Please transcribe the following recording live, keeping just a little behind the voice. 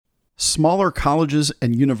Smaller colleges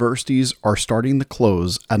and universities are starting to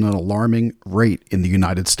close at an alarming rate in the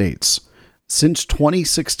United States. Since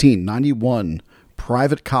 2016, 91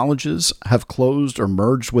 private colleges have closed or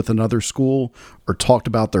merged with another school or talked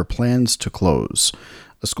about their plans to close.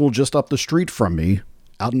 A school just up the street from me,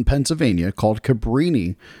 out in Pennsylvania, called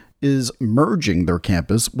Cabrini, is merging their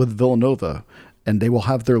campus with Villanova, and they will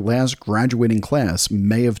have their last graduating class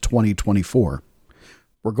May of 2024.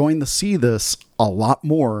 We're going to see this a lot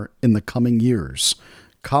more in the coming years.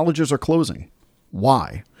 Colleges are closing.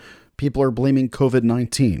 Why? People are blaming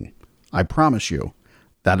COVID-19. I promise you,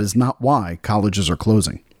 that is not why colleges are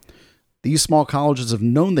closing. These small colleges have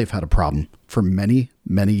known they've had a problem for many,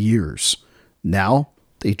 many years. Now,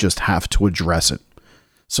 they just have to address it.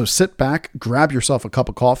 So sit back, grab yourself a cup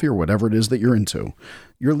of coffee or whatever it is that you're into.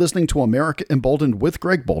 You're listening to America Emboldened with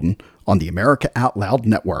Greg Boulden on the America Out Loud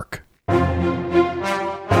Network.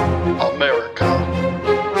 America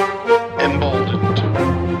Emboldened.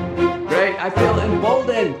 Greg, I feel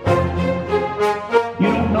emboldened.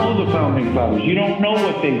 You don't know the founding fathers. You don't know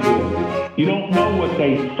what they did. You don't know what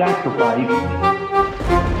they sacrificed.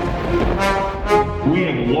 We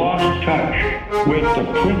have lost touch with the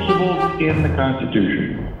principles in the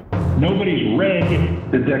Constitution. Nobody's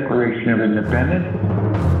read the Declaration of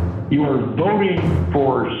Independence. You are voting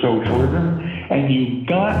for socialism, and you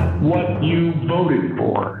got what you voted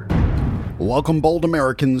for. Welcome, bold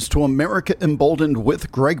Americans, to America Emboldened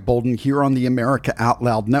with Greg Boulden here on the America Out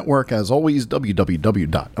Loud Network. As always,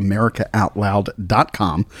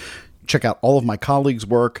 www.americaoutloud.com. Check out all of my colleagues'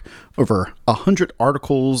 work, over 100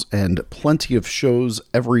 articles and plenty of shows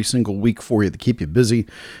every single week for you to keep you busy,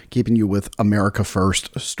 keeping you with America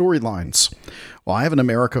First storylines. Well, I have an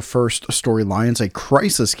America First storylines, a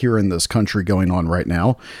crisis here in this country going on right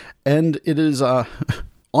now, and it is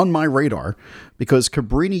on my radar because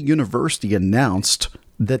Cabrini University announced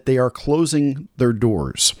that they are closing their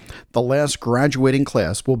doors. The last graduating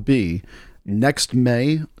class will be next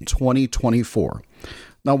May 2024.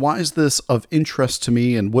 Now, why is this of interest to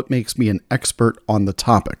me and what makes me an expert on the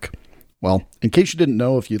topic? Well, in case you didn't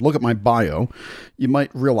know, if you look at my bio, you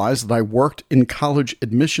might realize that I worked in college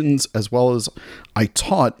admissions as well as I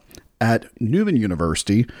taught at Newman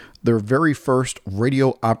University, their very first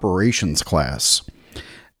radio operations class.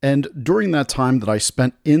 And during that time that I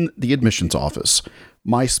spent in the admissions office,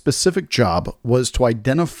 my specific job was to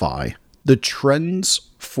identify the trends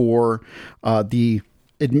for the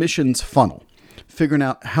admissions funnel, figuring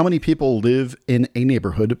out how many people live in a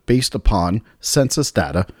neighborhood based upon census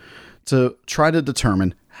data to try to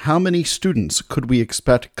determine how many students could we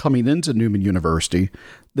expect coming into Newman University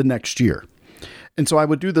the next year. And so I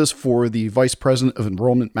would do this for the vice president of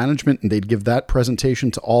enrollment management, and they'd give that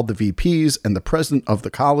presentation to all the VPs and the president of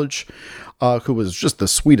the college, who was just the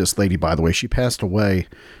sweetest lady, by the way. She passed away,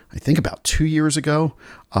 I think, about 2 years ago.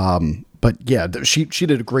 But yeah, she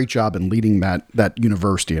did a great job in leading that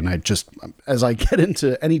university. And I just, as I get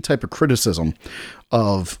into any type of criticism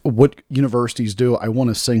of what universities do, I want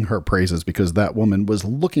to sing her praises because that woman was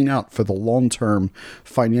looking out for the long-term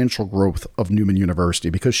financial growth of Newman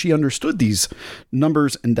University because she understood these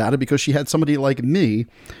numbers and data because she had somebody like me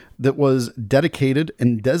that was dedicated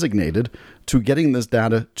and designated to getting this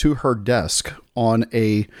data to her desk on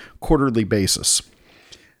a quarterly basis.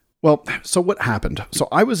 Well, so what happened? So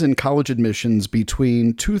I was in college admissions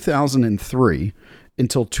between 2003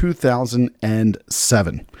 until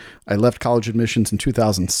 2007. I left college admissions in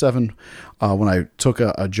 2007 when I took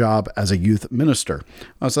a job as a youth minister.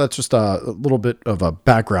 So that's just a little bit of a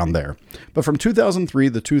background there. But from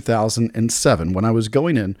 2003 to 2007, when I was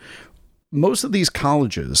going in, most of these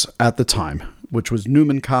colleges at the time, which was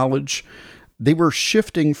Newman College, they were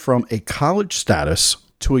shifting from a college status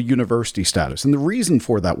to a university status. And the reason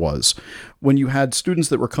for that was when you had students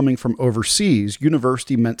that were coming from overseas,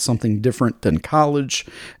 university meant something different than college,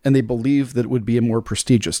 and they believed that it would be a more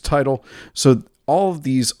prestigious title. So all of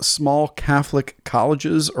these small Catholic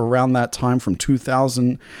colleges around that time from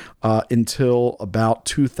 2000 until about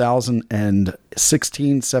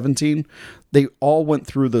 2016, 17, they all went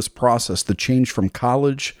through this process, the change from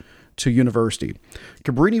college to university.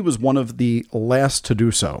 Cabrini was one of the last to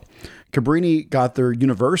do so. Cabrini got their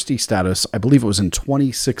university status, I believe it was in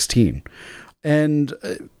 2016. And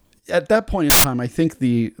at that point in time, I think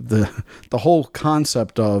the whole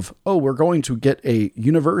concept of, we're going to get a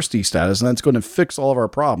university status and that's going to fix all of our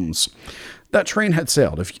problems, that train had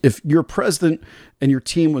sailed. If your president and your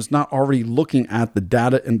team was not already looking at the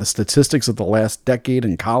data and the statistics of the last decade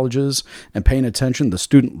in colleges and paying attention to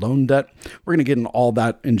student loan debt, we're going to get into all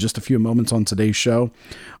that in just a few moments on today's show.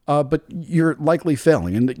 But you're likely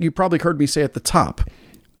failing. And you probably heard me say at the top,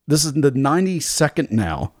 this is the 92nd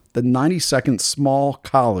now the 92nd small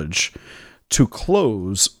college to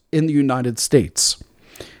close in the United States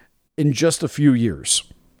in just a few years.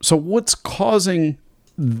 So what's causing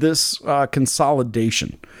this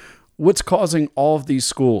consolidation? What's causing all of these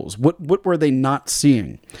schools? What were they not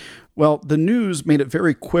seeing? Well, the news made it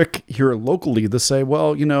very quick here locally to say,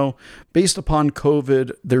 well, based upon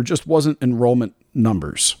COVID, there just wasn't enrollment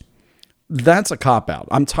numbers. That's a cop-out.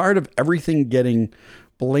 I'm tired of everything getting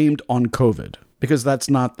blamed on COVID because that's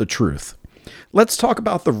not the truth. Let's talk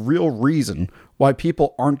about the real reason why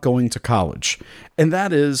people aren't going to college. And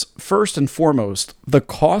that is, first and foremost, the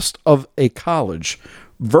cost of a college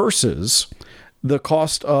versus the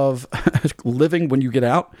cost of living when you get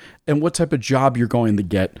out and what type of job you're going to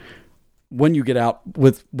get when you get out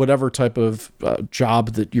with whatever type of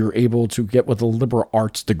job that you're able to get with a liberal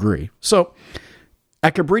arts degree. So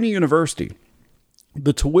at Cabrini University,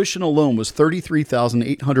 the tuition alone was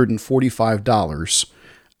 $33,845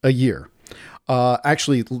 a year.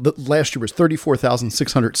 Actually, last year was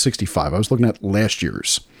 $34,665. I was looking at last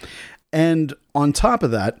year's. And on top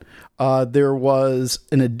of that, there was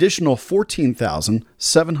an additional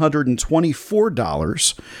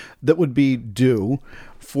 $14,724 that would be due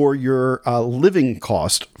for your living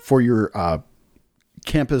cost for your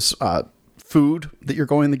campus food that you're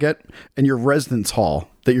going to get and your residence hall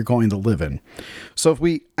that you're going to live in. So if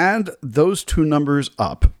we add those two numbers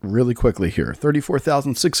up really quickly here,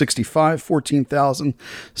 $34,665,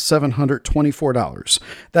 $14,724,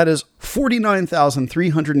 that is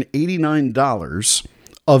 $49,389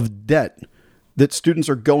 of debt that students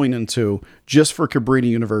are going into just for Cabrini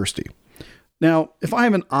University. Now, if I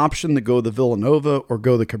have an option to go to Villanova or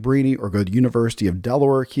go to Cabrini or go to University of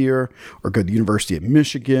Delaware here or go to the University of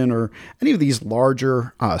Michigan or any of these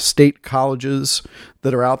larger state colleges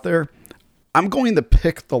that are out there, I'm going to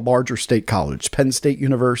pick the larger state college, Penn State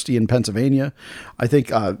University in Pennsylvania. I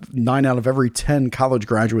think 9 out of every 10 college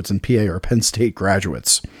graduates in PA are Penn State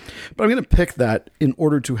graduates. But I'm going to pick that in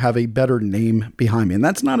order to have a better name behind me. And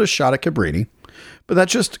that's not a shot at Cabrini. But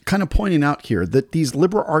that's just kind of pointing out here that these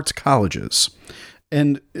liberal arts colleges,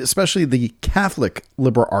 and especially the Catholic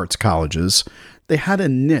liberal arts colleges, they had a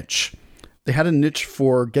niche. They had a niche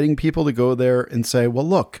for getting people to go there and say, well,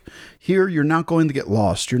 look, here you're not going to get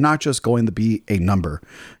lost. You're not just going to be a number.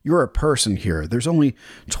 You're a person here. There's only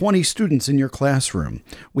 20 students in your classroom.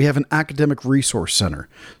 We have an academic resource center.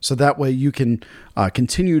 So that way you can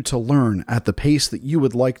continue to learn at the pace that you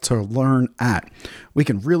would like to learn at. We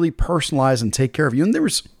can really personalize and take care of you. And there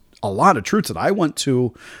was a lot of truths that I went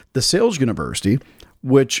to the Sales University,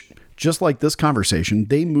 which, just like this conversation,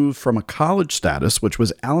 they moved from a college status, which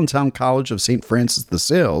was Allentown College of St. Francis de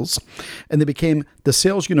Sales, and they became the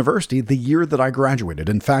Sales University the year that I graduated.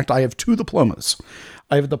 In fact, I have 2 diplomas.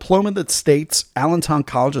 I have a diploma that states Allentown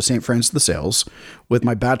College of St. Francis de Sales with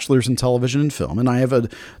my bachelor's in television and film, and I have a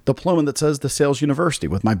diploma that says the Sales University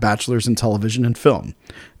with my bachelor's in television and film.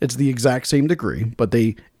 It's the exact same degree, but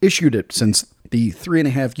they issued it since the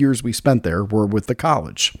 3.5 years we spent there were with the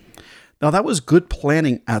college. Now, that was good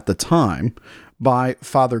planning at the time by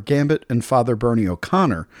Father Gambit and Father Bernie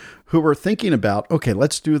O'Connor, who were thinking about, okay,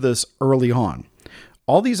 let's do this early on.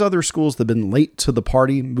 All these other schools that have been late to the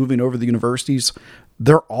party, moving over the universities,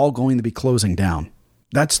 they're all going to be closing down.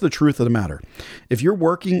 That's the truth of the matter. If you're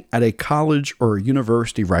working at a college or a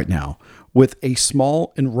university right now with a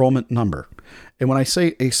small enrollment number, and when I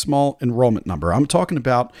say a small enrollment number, I'm talking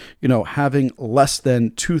about, having less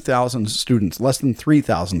than 2,000 students, less than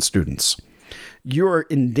 3,000 students. You're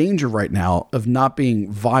in danger right now of not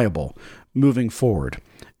being viable moving forward.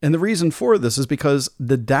 And the reason for this is because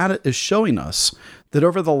the data is showing us that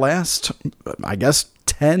over the last,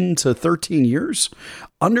 10 to 13 years,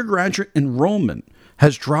 undergraduate enrollment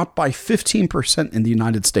has dropped by 15% in the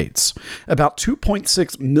United States. About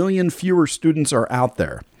 2.6 million fewer students are out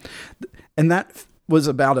there. And that was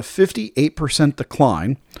about a 58%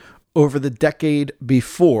 decline over the decade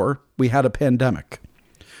before we had a pandemic.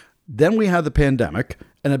 Then we had the pandemic,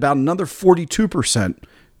 and about another 42%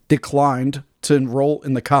 declined to enroll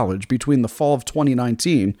in the college between the fall of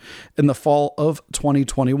 2019 and the fall of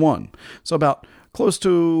 2021. So about close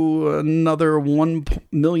to another 1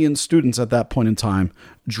 million students at that point in time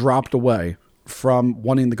dropped away from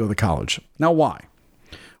wanting to go to college. Now, why?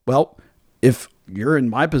 Well, if you're in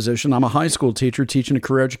my position, I'm a high school teacher teaching a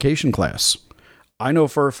career education class. I know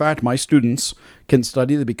for a fact my students can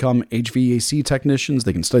study to become HVAC technicians.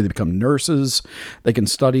 They can study to become nurses. They can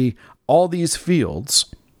study all these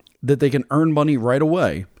fields that they can earn money right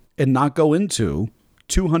away and not go into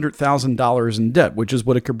 $200,000 in debt, which is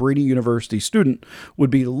what a Cabrini University student would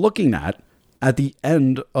be looking at the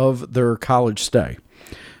end of their college stay.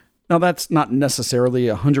 Now, that's not necessarily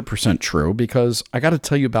 100% true, because I got to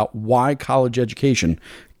tell you about why college education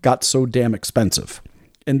got so damn expensive.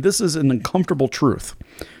 And this is an uncomfortable truth.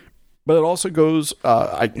 But it also goes,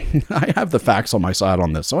 I have the facts on my side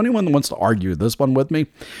on this. So anyone that wants to argue this one with me,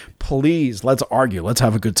 please, let's argue. Let's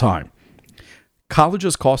have a good time.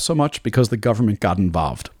 Colleges cost so much because the government got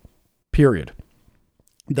involved. Period.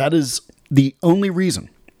 That is the only reason.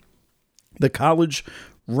 The college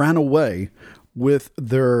ran away with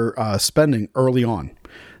their spending early on.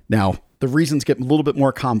 Now, the reasons get a little bit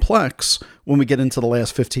more complex when we get into the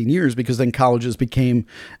last 15 years, because then colleges became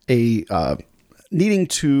needing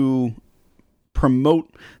to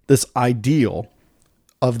promote this ideal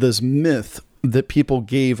of this myth that people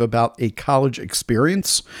gave about a college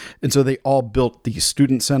experience. And so they all built these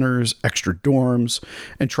student centers, extra dorms,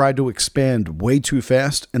 and tried to expand way too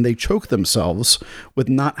fast. And they choked themselves with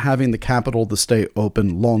not having the capital to stay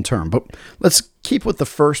open long term. But let's keep with the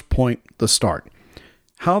first point to start.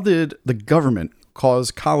 How did the government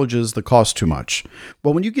cause colleges to cost too much?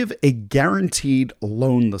 Well, when you give a guaranteed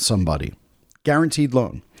loan to somebody, guaranteed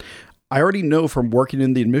loan, I already know from working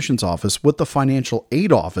in the admissions office what the financial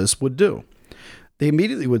aid office would do. They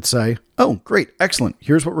immediately would say, oh, great, excellent.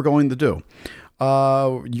 Here's what we're going to do.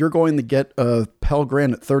 You're going to get a Pell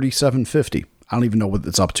Grant at $37.50. I don't even know what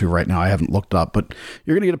it's up to right now. I haven't looked up, but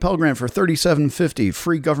you're going to get a Pell Grant for $37.50,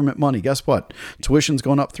 free government money. Guess what? Tuition's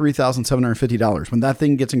going up $3,750. When that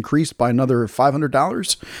thing gets increased by another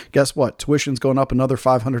 $500, guess what? Tuition's going up another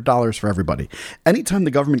 $500 for everybody. Anytime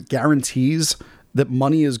the government guarantees that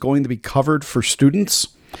money is going to be covered for students,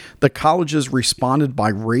 the colleges responded by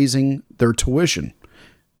raising their tuition.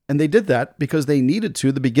 And they did that because they needed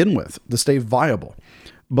to begin with, to stay viable.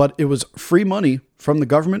 But it was free money from the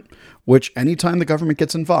government, which anytime the government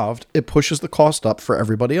gets involved, it pushes the cost up for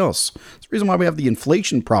everybody else. It's the reason why we have the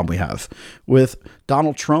inflation problem we have with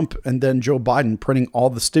Donald Trump and then Joe Biden printing all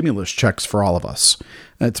the stimulus checks for all of us.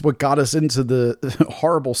 And it's what got us into the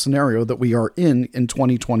horrible scenario that we are in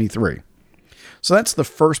 2023. So that's the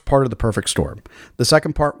first part of the perfect storm. The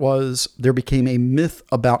second part was there became a myth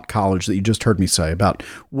about college that you just heard me say about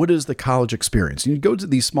what is the college experience. And you go to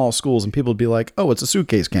these small schools and people would be like, oh, it's a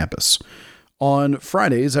suitcase campus. On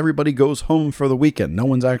Fridays, everybody goes home for the weekend. No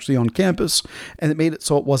one's actually on campus, and it made it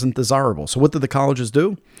so it wasn't desirable. So what did the colleges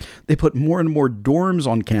do? They put more and more dorms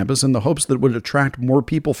on campus in the hopes that it would attract more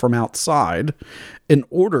people from outside in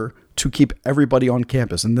order to keep everybody on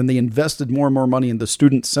campus. And then they invested more and more money in the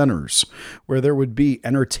student centers where there would be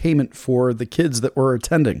entertainment for the kids that were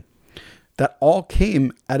attending. That all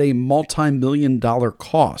came at a multi-million-dollar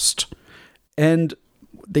cost. And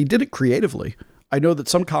they did it creatively. I know that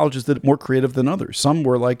some colleges did it more creative than others. Some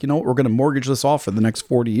were like, you know what, we're going to mortgage this off for the next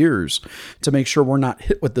 40 years to make sure we're not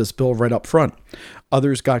hit with this bill right up front.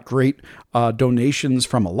 Others got great donations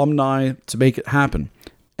from alumni to make it happen.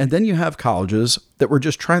 And then you have colleges that were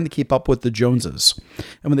just trying to keep up with the Joneses.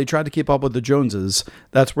 And when they tried to keep up with the Joneses,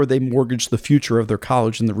 that's where they mortgaged the future of their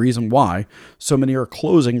college and the reason why so many are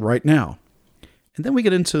closing right now. And then we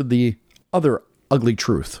get into the other ugly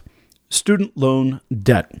truth. Student loan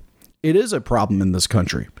debt. It is a problem in this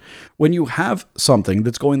country. When you have something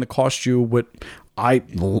that's going to cost you what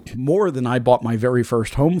more than I bought my very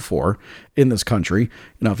first home for in this country.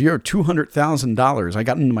 You know, if you're $200,000, I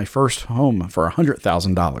got into my first home for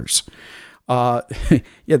 $100,000.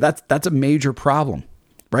 Yeah, that's a major problem,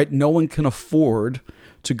 right? No one can afford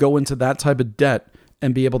to go into that type of debt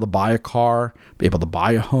and be able to buy a car, be able to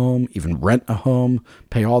buy a home, even rent a home,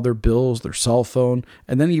 pay all their bills, their cell phone,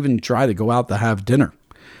 and then even try to go out to have dinner.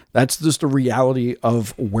 That's just a reality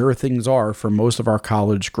of where things are for most of our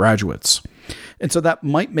college graduates. And so that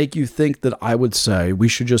might make you think that I would say we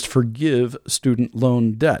should just forgive student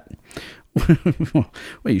loan debt. Well,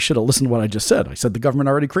 you should have listened to what I just said. I said the government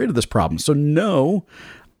already created this problem. So no,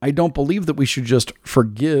 I don't believe that we should just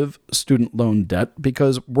forgive student loan debt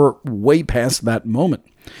because we're way past that moment.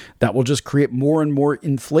 That will just create more and more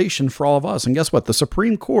inflation for all of us. And guess what? The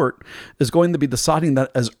Supreme Court is going to be deciding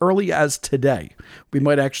that as early as today. We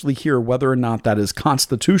might actually hear whether or not that is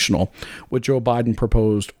constitutional, what Joe Biden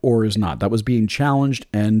proposed, or is not. That was being challenged,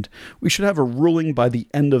 and we should have a ruling by the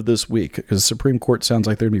end of this week because the Supreme Court sounds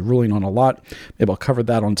like they're going to be ruling on a lot. Maybe I'll cover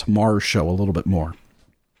that on tomorrow's show a little bit more.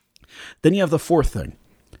 Then you have the fourth thing.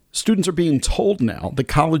 Students are being told now that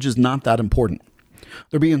college is not that important.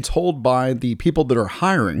 They're being told by the people that are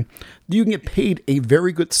hiring that you can get paid a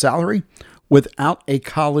very good salary without a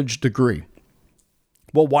college degree.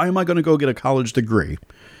 Well, why am I going to go get a college degree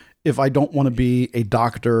if I don't want to be a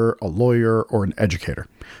doctor, a lawyer, or an educator?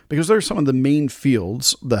 Because there's some of the main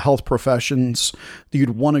fields, the health professions, that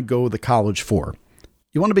you'd want to go to college for.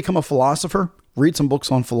 You want to become a philosopher? read some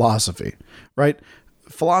books on philosophy, right?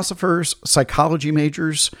 Philosophers, psychology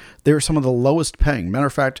majors, they're some of the lowest paying. Matter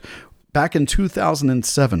of fact, back in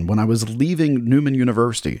 2007, when I was leaving Newman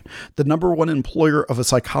University, the number one employer of a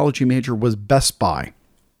psychology major was Best Buy.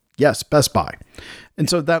 Yes, Best Buy. And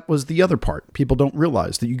so that was the other part. People don't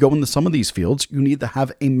realize that you go into some of these fields, you need to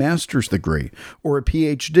have a master's degree or a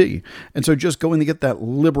PhD. And so just going to get that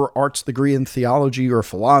liberal arts degree in theology or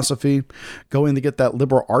philosophy, going to get that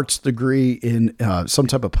liberal arts degree in some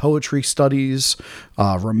type of poetry studies,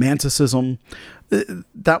 romanticism,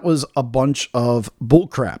 that was a bunch of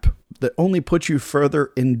bullcrap that only puts you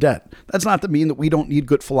further in debt. That's not to mean that we don't need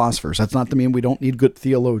good philosophers. That's not to mean we don't need good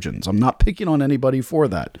theologians. I'm not picking on anybody for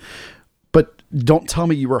that. But don't tell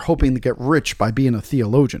me you were hoping to get rich by being a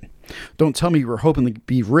theologian. Don't tell me you were hoping to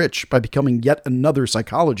be rich by becoming yet another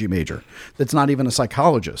psychology major that's not even a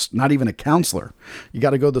psychologist, not even a counselor. You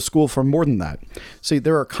got to go to school for more than that. See,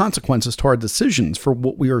 there are consequences to our decisions for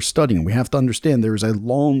what we are studying. We have to understand there is a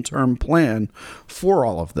long-term plan for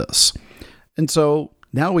all of this. And so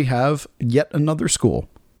now we have yet another school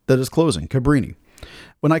that is closing, Cabrini.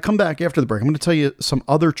 When I come back after the break, I'm going to tell you some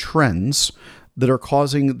other trends that are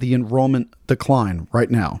causing the enrollment decline right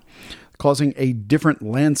now, causing a different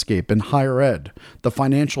landscape in higher ed, the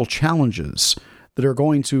financial challenges that are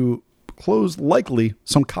going to close likely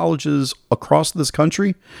some colleges across this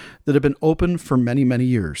country that have been open for many, many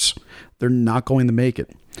years. They're not going to make it.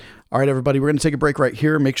 All right, everybody, we're going to take a break right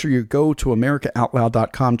here. Make sure you go to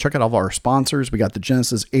AmericaOutloud.com. Check out all of our sponsors. We got the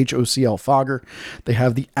Genesis HOCL fogger. They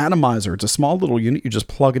have the atomizer. It's a small little unit. You just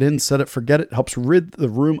plug it in, set it, forget it. Helps rid the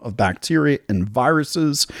room of bacteria and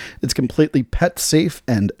viruses. It's completely pet safe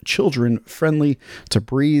and children friendly to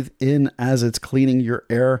breathe in as it's cleaning your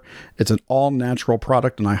air. It's an all natural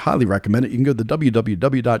product, and I highly recommend it. You can go to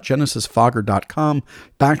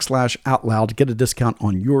www.genesisfogger.com/outloud to get a discount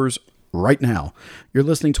on yours right now. You're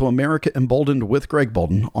listening to America Emboldened with Greg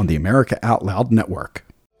Boulden on the America Out Loud Network.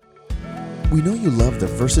 We know you love the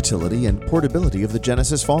versatility and portability of the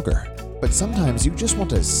Genesis Fogger, but sometimes you just want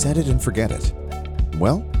to set it and forget it.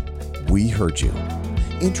 Well, we heard you.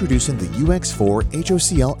 Introducing the UX4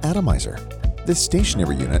 HOCL Atomizer. This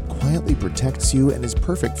stationary unit quietly protects you and is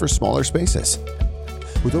perfect for smaller spaces.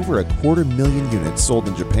 With over 250,000 units sold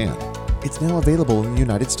in Japan, it's now available in the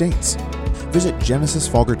United States. Visit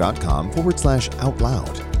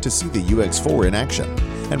genesisfogger.com/outloud to see the UX4 in action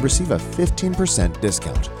and receive a 15%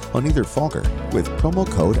 discount on either fogger with promo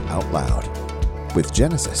code OUTLOUD. With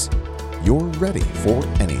Genesis, you're ready for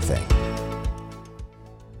anything.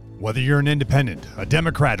 Whether you're an independent, a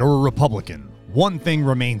Democrat, or a Republican, one thing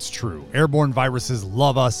remains true. Airborne viruses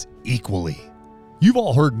love us equally. You've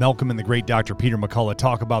all heard Malcolm and the great Dr. Peter McCullough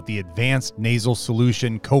talk about the advanced nasal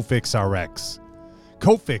solution Cofix RX.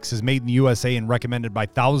 Cofix is made in the USA and recommended by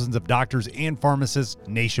thousands of doctors and pharmacists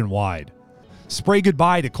nationwide. Spray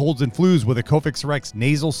goodbye to colds and flus with a Cofix RX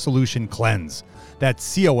nasal solution cleanse. That's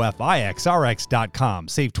COFIXRX.com.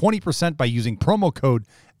 Save 20% by using promo code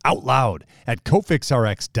OUTLOUD at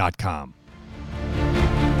COFIXRX.com.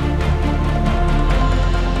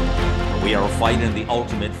 We are fighting the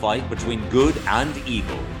ultimate fight between good and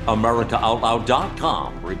evil.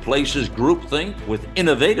 AmericaOutloud.com replaces groupthink with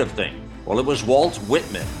innovative think. Well, it was Walt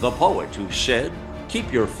Whitman, the poet, who said,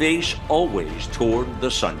 "Keep your face always toward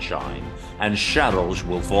the sunshine, and shadows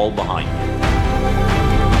will fall behind you."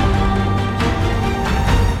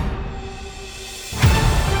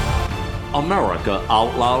 America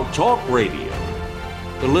Out Loud Talk Radio.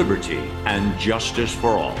 Liberty and justice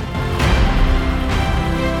for all.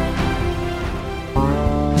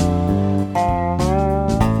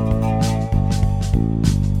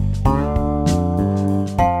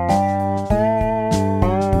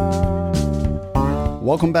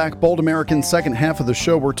 Welcome back, Bold Americans. Second half of the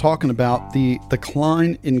show, we're talking about the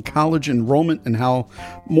decline in college enrollment and how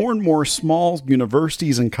more and more small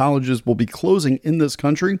universities and colleges will be closing in this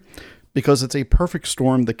country because it's a perfect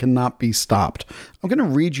storm that cannot be stopped. I'm going to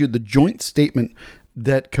read you the joint statement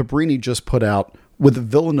that Cabrini just put out with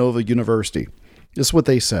Villanova University. This is what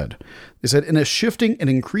they said. They said, in a shifting and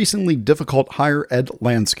increasingly difficult higher ed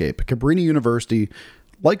landscape, Cabrini University,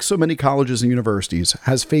 like so many colleges and universities,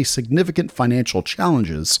 has faced significant financial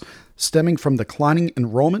challenges stemming from declining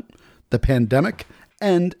enrollment, the pandemic,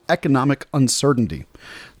 and economic uncertainty.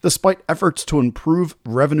 Despite efforts to improve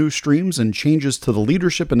revenue streams and changes to the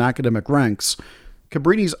leadership and academic ranks,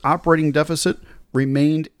 Cabrini's operating deficit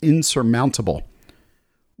remained insurmountable.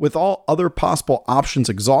 With all other possible options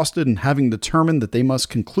exhausted and having determined that they must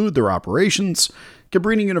conclude their operations,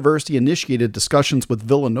 Cabrini University initiated discussions with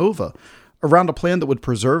Villanova around a plan that would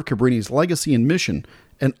preserve Cabrini's legacy and mission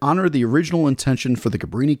and honor the original intention for the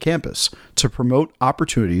Cabrini campus to promote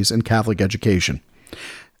opportunities in Catholic education.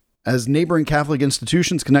 As neighboring Catholic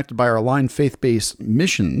institutions connected by our aligned faith-based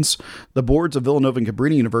missions, the boards of Villanova and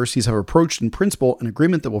Cabrini universities have approached in principle an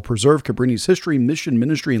agreement that will preserve Cabrini's history, mission,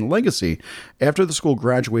 ministry, and legacy after the school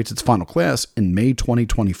graduates its final class in May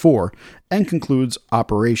 2024 and concludes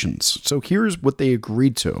operations. So here's what they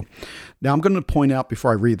agreed to. Now, I'm going to point out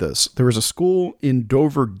before I read this, there was a school in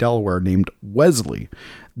Dover, Delaware named Wesley.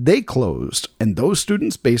 They closed, and those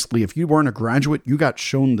students, basically, if you weren't a graduate, you got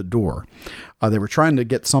shown the door. They were trying to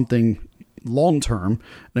get something long-term,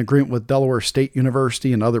 an agreement with Delaware State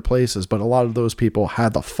University and other places, but a lot of those people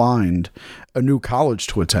had to find a new college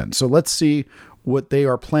to attend. So let's see what they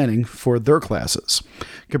are planning for their classes.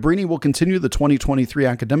 Cabrini will continue the 2023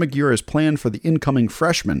 academic year as planned for the incoming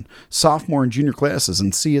freshman, sophomore, and junior classes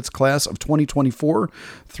and see its class of 2024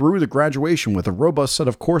 through the graduation with a robust set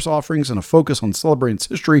of course offerings and a focus on celebrating its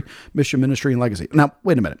history, mission, ministry, and legacy. Now,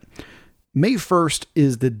 wait a minute. May 1st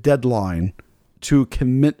is the deadline to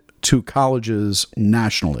commit to colleges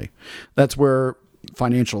nationally. That's where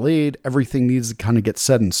financial aid, everything needs to kind of get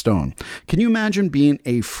set in stone. Can you imagine being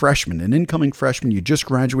a freshman, an incoming freshman, you just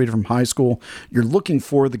graduated from high school, you're looking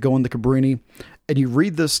forward to going to Cabrini, and you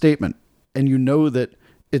read this statement, and you know that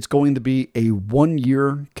it's going to be a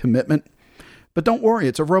 1-year commitment? But don't worry,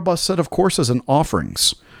 it's a robust set of courses and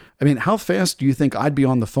offerings. I mean, how fast do you think I'd be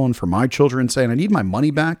on the phone for my children saying, I need my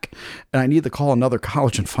money back and I need to call another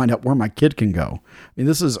college and find out where my kid can go? I mean,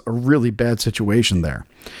 this is a really bad situation there.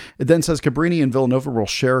 It then says Cabrini and Villanova will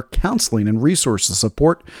share counseling and resources to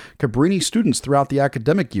support Cabrini students throughout the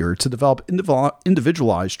academic year to develop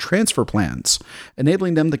individualized transfer plans,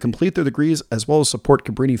 enabling them to complete their degrees as well as support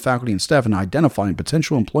Cabrini faculty and staff in identifying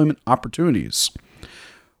potential employment opportunities.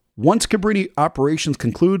 Once Cabrini operations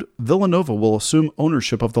conclude, Villanova will assume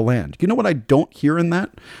ownership of the land. You know what I don't hear in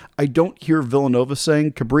that? I don't hear Villanova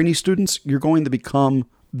saying, Cabrini students, you're going to become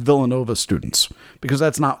Villanova students, because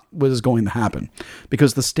that's not what is going to happen.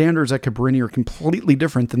 Because the standards at Cabrini are completely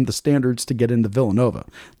different than the standards to get into Villanova.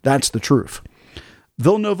 That's the truth.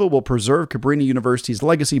 Villanova will preserve Cabrini University's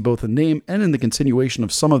legacy both in name and in the continuation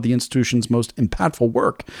of some of the institution's most impactful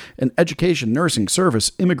work in education, nursing,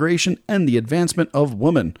 service, immigration, and the advancement of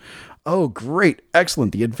women. Oh, great.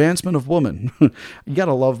 Excellent. The advancement of women. You got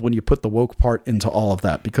to love when you put the woke part into all of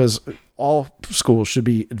that, because all schools should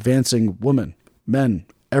be advancing women, men,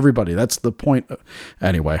 everybody. That's the point.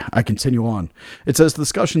 Anyway, I continue on. It says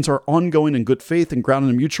discussions are ongoing in good faith and grounded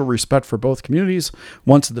in mutual respect for both communities.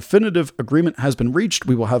 Once a definitive agreement has been reached,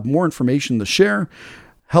 we will have more information to share.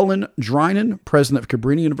 Helen Drynan, president of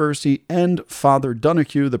Cabrini University, and Father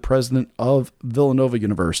Donahue, the president of Villanova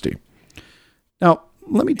University. Now,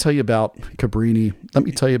 let me tell you about Cabrini. Let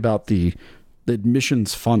me tell you about the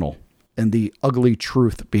admissions funnel and the ugly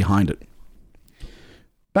truth behind it.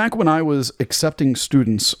 Back when I was accepting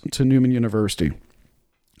students to Newman University,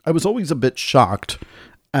 I was always a bit shocked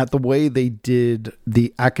at the way they did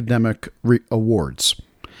the academic awards.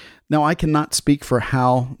 Now, I cannot speak for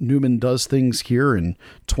how Newman does things here in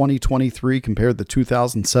 2023 compared to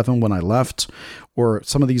 2007 when I left, or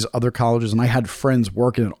some of these other colleges. And I had friends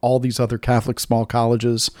working at all these other Catholic small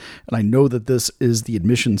colleges, and I know that this is the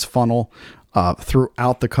admissions funnel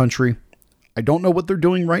throughout the country. I don't know what they're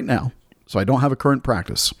doing right now, so I don't have a current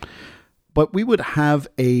practice. But we would have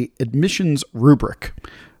a admissions rubric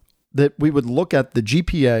that we would look at the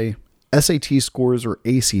GPA, SAT scores, or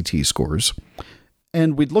ACT scores,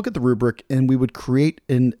 and we'd look at the rubric and we would create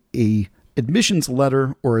a admissions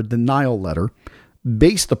letter or a denial letter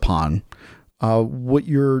based upon what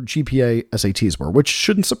your GPA, SATs were, which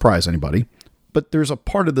shouldn't surprise anybody. But there's a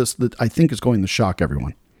part of this that I think is going to shock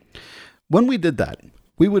everyone. When we did that,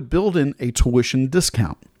 we would build in a tuition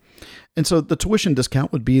discount. And so the tuition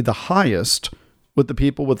discount would be the highest with the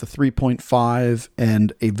people with a 3.5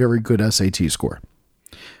 and a very good SAT score.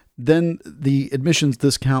 Then the admissions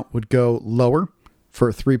discount would go lower for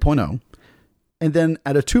a 3.0. And then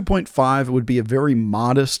at a 2.5, it would be a very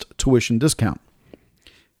modest tuition discount.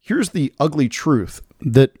 Here's the ugly truth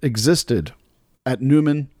that existed at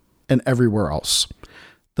Newman and everywhere else.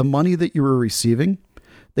 The money that you were receiving,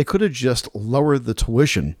 they could have just lowered the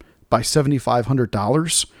tuition by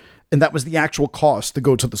 $7,500, and that was the actual cost to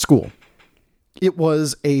go to the school. It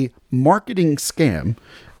was a marketing scam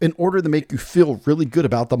in order to make you feel really good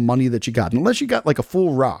about the money that you got. Unless you got like a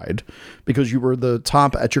full ride because you were the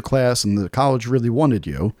top at your class and the college really wanted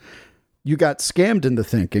you, you got scammed into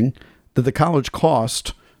thinking that the college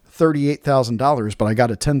cost $38,000, but I got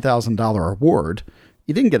a $10,000 award.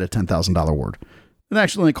 You didn't get a $10,000 award. It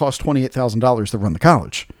actually only cost $28,000 to run the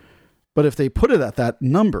college. But if they put it at that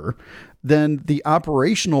number, then the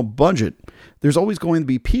operational budget, there's always going to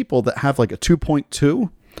be people that have like a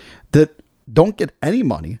 2.2 that don't get any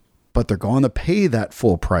money, but they're going to pay that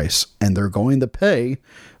full price, and they're going to pay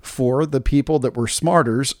for the people that were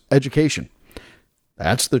smarter's education.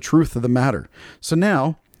 That's the truth of the matter. So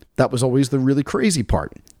now, that was always the really crazy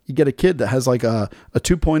part. You get a kid that has like a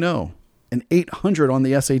 2.0, an 800 on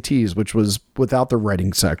the SATs, which was without the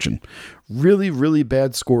writing section. Really, really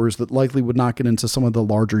bad scores that likely would not get into some of the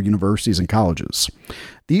larger universities and colleges.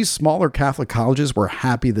 These smaller Catholic colleges were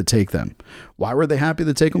happy to take them. Why were they happy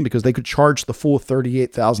to take them? Because they could charge the full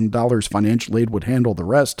 $38,000. Financial aid would handle the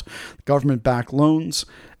rest. Government-backed loans.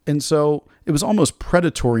 And so it was almost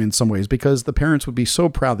predatory in some ways, because the parents would be so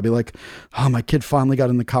proud to be like, oh, my kid finally got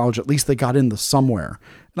into college. At least they got into somewhere.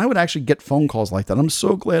 And I would actually get phone calls like that. I'm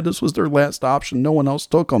so glad this was their last option. No one else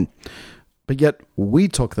took them. But yet we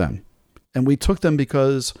took them. And we took them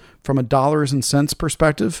because from a dollars and cents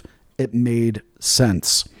perspective, it made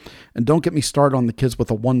sense. And don't get me started on the kids with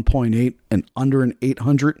a 1.8 and under an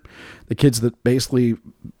 800. The kids that basically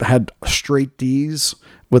had straight D's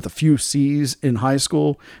with a few C's in high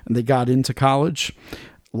school and they got into college.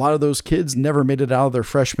 A lot of those kids never made it out of their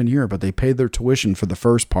freshman year, but they paid their tuition for the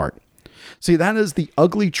first part. See, that is the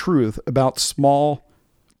ugly truth about small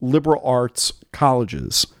liberal arts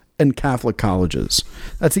colleges and Catholic colleges.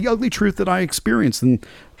 That's the ugly truth that I experienced. And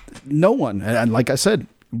no one, and like I said,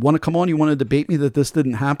 want to come on, you want to debate me that this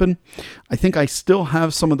didn't happen? I think I still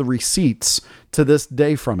have some of the receipts to this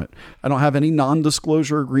day from it. I don't have any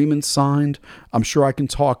non-disclosure agreements signed. I'm sure I can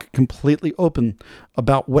talk completely open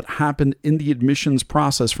about what happened in the admissions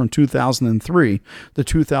process from 2003 to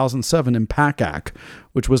 2007 in PACAC,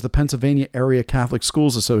 which was the Pennsylvania Area Catholic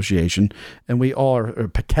Schools Association. And we all, or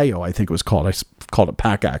PCAO, I think it was called. I called it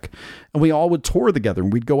PACAC. And we all would tour together,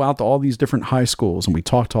 and we'd go out to all these different high schools, and we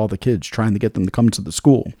talked to all the kids, trying to get them to come to the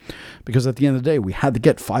school. Because at the end of the day, we had to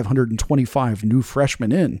get 525 new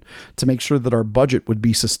freshmen in to make sure that our budget would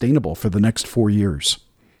be sustainable for the next 4 years.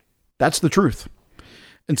 That's the truth.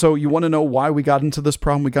 And so you want to know why we got into this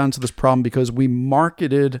problem? We got into this problem because we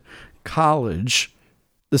marketed college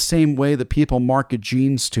the same way that people market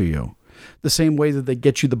jeans to you. The same way that they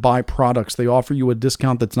get you to buy products. They offer you a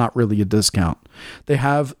discount that's not really a discount. They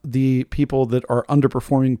have the people that are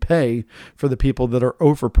underperforming pay for the people that are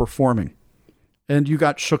overperforming. And you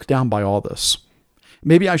got shook down by all this.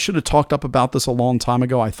 Maybe I should have talked up about this a long time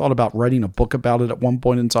ago. I thought about writing a book about it at one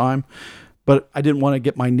point in time, but I didn't want to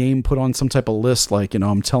get my name put on some type of list like,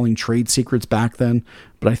 I'm telling trade secrets back then.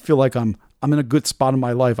 But I feel like I'm in a good spot in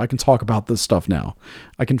my life. I can talk about this stuff now.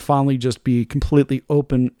 I can finally just be completely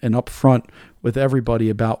open and upfront with everybody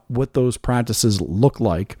about what those practices look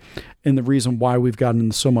like and the reason why we've gotten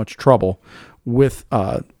into so much trouble with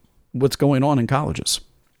what's going on in colleges.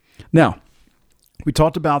 Now, we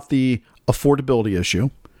talked about the affordability issue.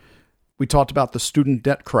 We talked about the student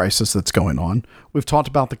debt crisis that's going on. We've talked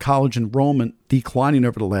about the college enrollment declining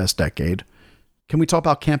over the last decade. Can we talk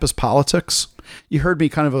about campus politics? You heard me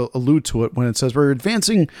kind of allude to it when it says we're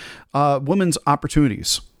advancing women's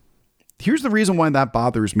opportunities. Here's the reason why that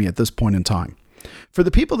bothers me at this point in time. For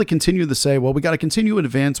the people that continue to say, well, we got to continue to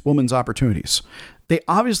advance women's opportunities, they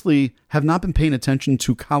obviously have not been paying attention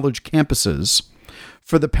to college campuses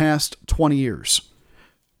for the past 20 years.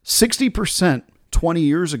 60% 20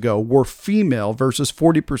 years ago were female versus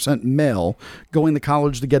 40% male going to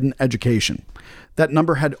college to get an education. That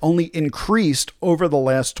number had only increased over the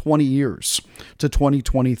last 20 years to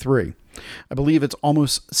 2023. I believe it's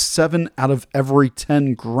almost 7 out of every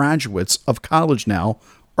 10 graduates of college now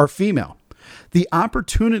are female. The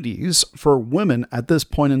opportunities for women at this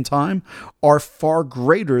point in time are far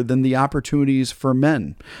greater than the opportunities for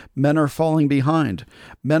men. Men are falling behind.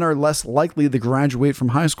 Men are less likely to graduate from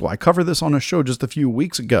high school. I covered this on a show just a few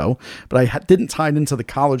weeks ago, but I didn't tie it into the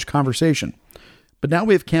college conversation. But now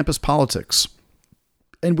we have campus politics,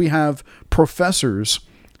 and we have professors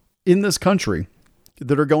in this country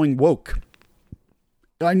that are going woke.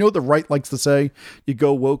 I know the right likes to say, you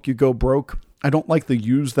go woke, you go broke. I don't like to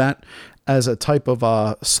use that as a type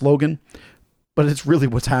of slogan, but it's really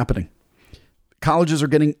what's happening. Colleges are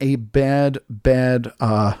getting a bad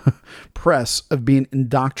press of being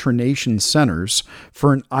indoctrination centers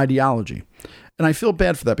for an ideology. And I feel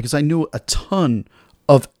bad for that because I knew a ton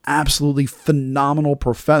of absolutely phenomenal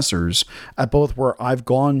professors at both where I've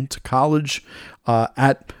gone to college,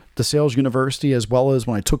 at DeSales University, as well as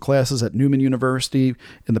when I took classes at Newman University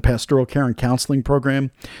in the Pastoral Care and Counseling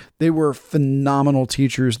program. They were phenomenal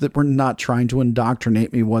teachers that were not trying to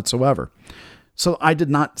indoctrinate me whatsoever. So I did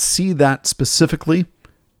not see that specifically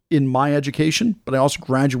in my education, but I also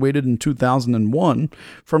graduated in 2001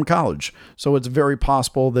 from college. So it's very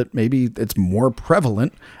possible that maybe it's more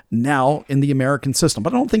prevalent now in the American system,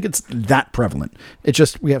 but I don't think it's that prevalent. It's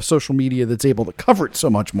just we have social media that's able to cover it so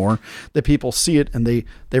much more that people see it and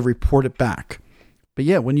they report it back. But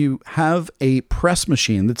yeah, when you have a press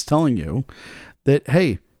machine that's telling you that,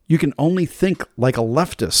 hey, you can only think like a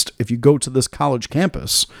leftist if you go to this college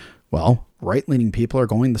campus, well, right-leaning people are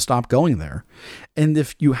going to stop going there. And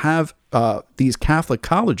if you have these Catholic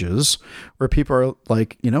colleges where people are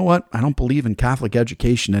like, you know what, I don't believe in Catholic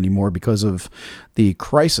education anymore because of the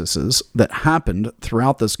crises that happened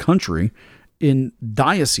throughout this country in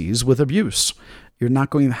dioceses with abuse. You're not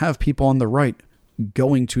going to have people on the right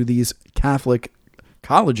going to these Catholic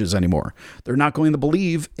colleges anymore. They're not going to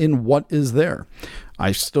believe in what is there.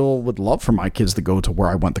 I still would love for my kids to go to where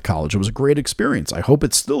I went to college. It was a great experience. I hope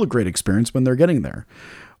it's still a great experience when they're getting there.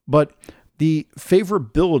 But the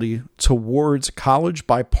favorability towards college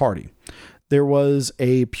by party. There was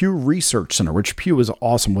a Pew Research Center, which Pew is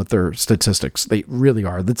awesome with their statistics. They really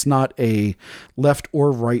are. That's not a left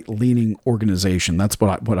or right leaning organization. That's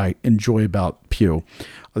what I enjoy about Pew.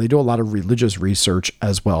 They do a lot of religious research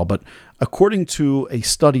as well. But according to a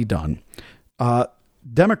study done,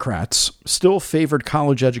 Democrats still favored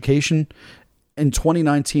college education in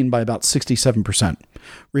 2019 by about 67%.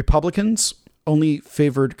 Republicans only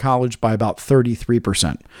favored college by about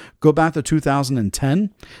 33%. Go back to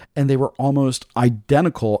 2010, and they were almost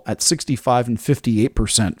identical at 65 and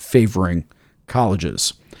 58% favoring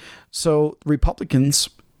colleges. So Republicans,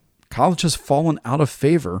 college has fallen out of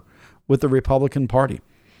favor with the Republican Party.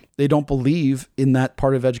 They don't believe in that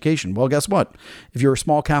part of education. Well, guess what? If you're a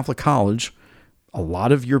small Catholic college, a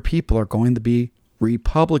lot of your people are going to be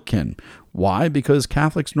Republican. Why? Because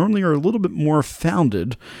Catholics normally are a little bit more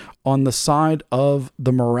founded on the side of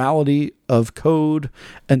the morality of code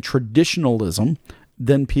and traditionalism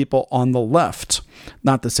than people on the left.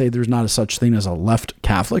 Not to say there's not a such thing as a left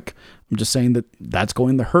Catholic. I'm just saying that that's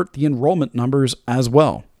going to hurt the enrollment numbers as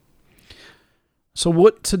well. So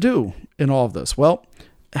what to do in all of this? Well,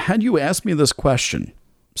 had you asked me this question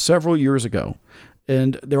several years ago,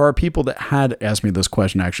 and there are people that had asked me this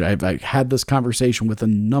question, actually. I had this conversation with a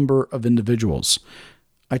number of individuals.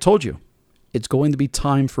 I told you, it's going to be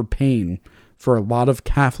time for pain for a lot of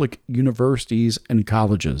Catholic universities and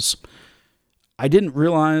colleges. I didn't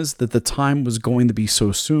realize that the time was going to be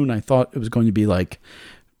so soon. I thought it was going to be like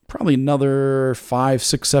probably another 5,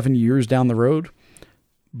 6, 7 years down the road.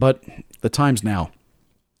 But the time's now.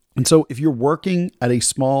 And so if you're working at a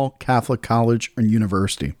small Catholic college or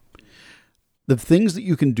university, the things that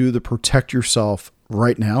you can do to protect yourself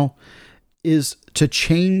right now is to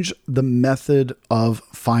change the method of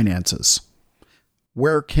finances.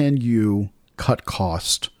 Where can you cut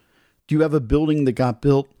cost? Do you have a building that got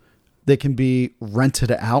built that can be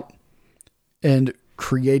rented out and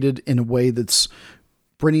created in a way that's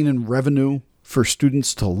bringing in revenue for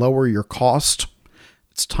students to lower your cost?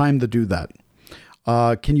 It's time to do that.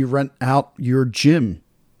 Can you rent out your gym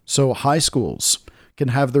so high schools can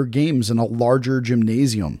have their games in a larger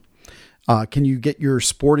gymnasium? Can you get your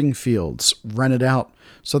sporting fields rented out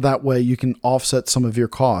so that way you can offset some of your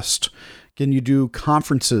cost? Can you do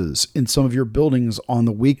conferences in some of your buildings on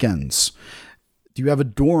the weekends? Do you have a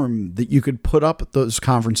dorm that you could put up those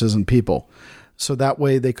conferences and people so that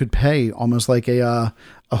way they could pay almost like a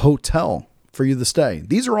hotel for you to stay?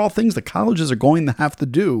 These are all things that colleges are going to have to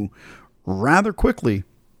do rather quickly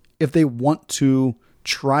if they want to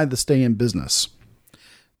try to stay in business.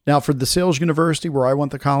 Now, for the Sales University where I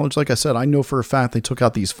went to college, like I said, I know for a fact they took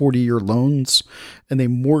out these 40-year loans and they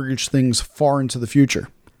mortgaged things far into the future.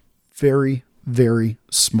 Very, very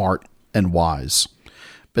smart and wise.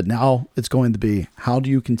 But now it's going to be, how do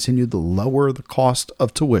you continue to lower the cost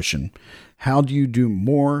of tuition? How do you do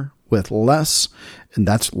more with less? And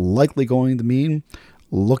that's likely going to mean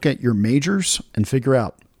look at your majors and figure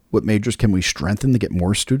out what majors can we strengthen to get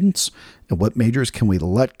more students and what majors can we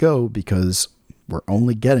let go because we're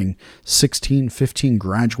only getting 16, 15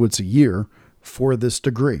 graduates a year for this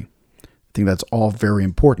degree. I think that's all very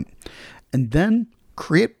important. And then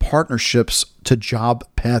create partnerships to job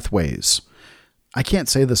pathways. I can't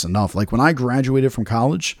say this enough. Like when I graduated from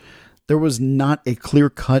college, there was not a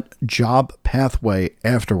clear-cut job pathway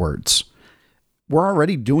afterwards. We're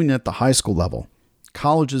already doing it at the high school level.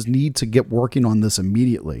 Colleges need to get working on this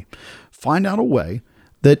immediately. Find out a way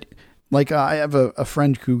that, like I have a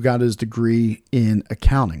friend who got his degree in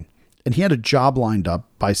accounting, and he had a job lined up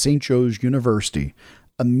by St. Joe's University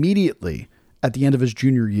immediately at the end of his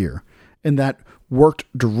junior year, and that worked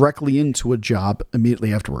directly into a job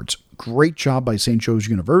immediately afterwards. Great job by St. Joe's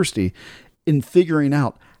University in figuring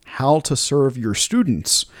out how to serve your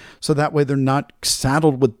students. So that way they're not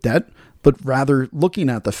saddled with debt, but rather looking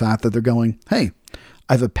at the fact that they're going, hey,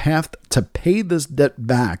 I have a path to pay this debt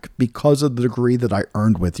back because of the degree that I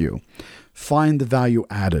earned with you. Find the value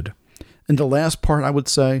added. And the last part I would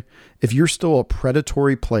say, if you're still a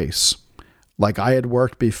predatory place, like I had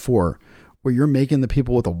worked before, where you're making the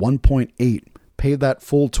people with a 1.8 pay that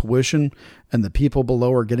full tuition and the people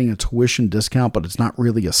below are getting a tuition discount, but it's not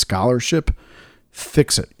really a scholarship,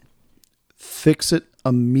 fix it. Fix it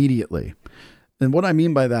immediately. And what I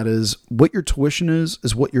mean by that is what your tuition is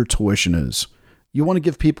what your tuition is. You want to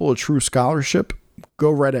give people a true scholarship, go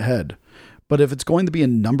right ahead. But if it's going to be a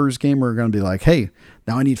numbers game where we're going to be like, hey,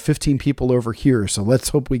 now I need 15 people over here, so let's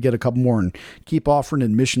hope we get a couple more and keep offering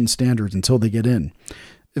admission standards until they get in.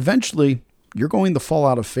 Eventually, you're going to fall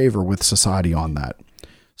out of favor with society on that.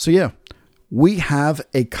 So yeah, we have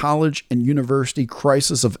a college and university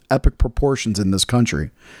crisis of epic proportions in this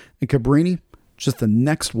country. And Cabrini, just the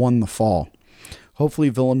next one to fall. Hopefully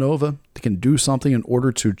Villanova can do something in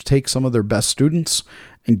order to take some of their best students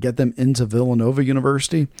and get them into Villanova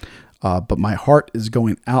University. But my heart is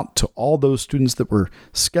going out to all those students that were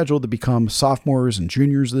scheduled to become sophomores and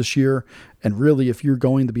juniors this year. And really, if you're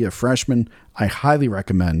going to be a freshman, I highly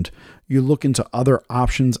recommend you look into other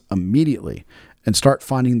options immediately and start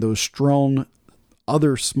finding those strong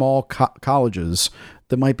other small colleges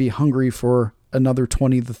that might be hungry for another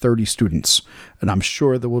 20 to 30 students. And I'm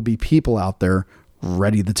sure there will be people out there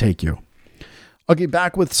ready to take you. I'll get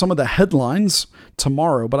back with some of the headlines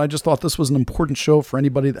tomorrow, but I just thought this was an important show for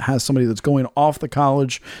anybody that has somebody that's going off the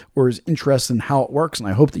college or is interested in how it works. And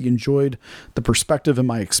I hope that you enjoyed the perspective and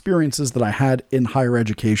my experiences that I had in higher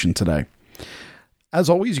education today. As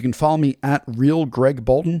always, you can follow me at Real Greg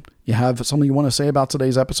Boulden. You have something you want to say about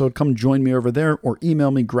today's episode, come join me over there or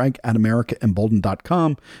email me,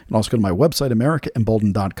 greg@americaemboldened.com. And also go to my website,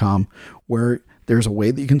 americaemboldened.com, where there's a way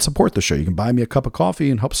that you can support the show. You can buy me a cup of coffee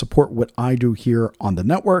and help support what I do here on the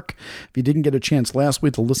network. If you didn't get a chance last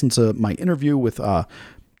week to listen to my interview with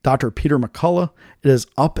Dr. Peter McCullough, it is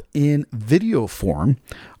up in video form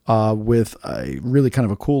with a really kind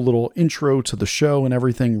of a cool little intro to the show and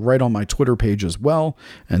everything right on my Twitter page as well.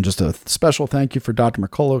 And just a special thank you for Dr.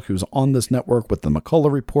 McCullough, who's on this network with the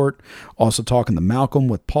McCullough Report, also talking to Malcolm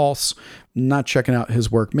with Pulse. Not checking out his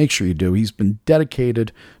work, make sure you do. He's been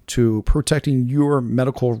dedicated to protecting your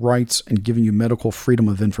medical rights and giving you medical freedom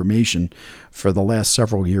of information for the last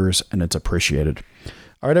several years, and it's appreciated.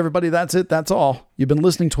 All right, everybody, that's it. That's all. You've been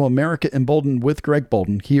listening to America Emboldened with Greg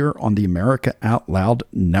Boulden here on the America Out Loud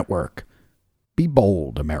Network. Be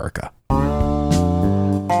bold, America.